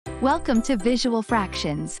Welcome to Visual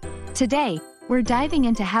Fractions. Today, we're diving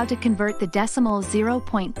into how to convert the decimal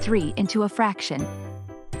 0.3 into a fraction.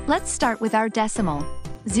 Let's start with our decimal,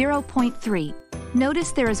 0.3.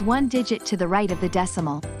 Notice there is one digit to the right of the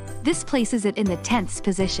decimal. This places it in the tenths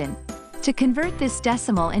position. To convert this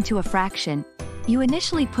decimal into a fraction, you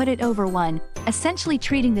initially put it over 1, essentially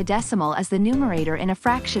treating the decimal as the numerator in a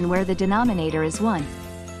fraction where the denominator is 1.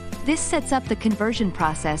 This sets up the conversion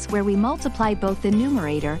process where we multiply both the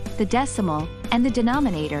numerator, the decimal, and the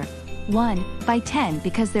denominator, 1, by 10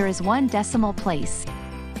 because there is one decimal place.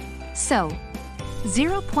 So,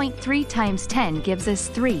 0.3 times 10 gives us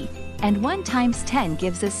 3, and 1 times 10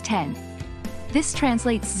 gives us 10. This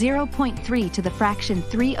translates 0.3 to the fraction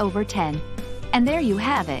 3 over 10. And there you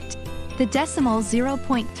have it. The decimal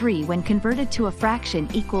 0.3 when converted to a fraction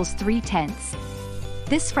equals 3/10.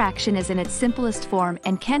 This fraction is in its simplest form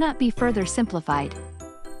and cannot be further simplified.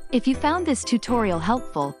 If you found this tutorial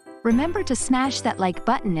helpful, remember to smash that like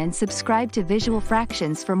button and subscribe to Visual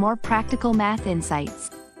Fractions for more practical math insights.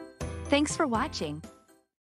 Thanks for watching.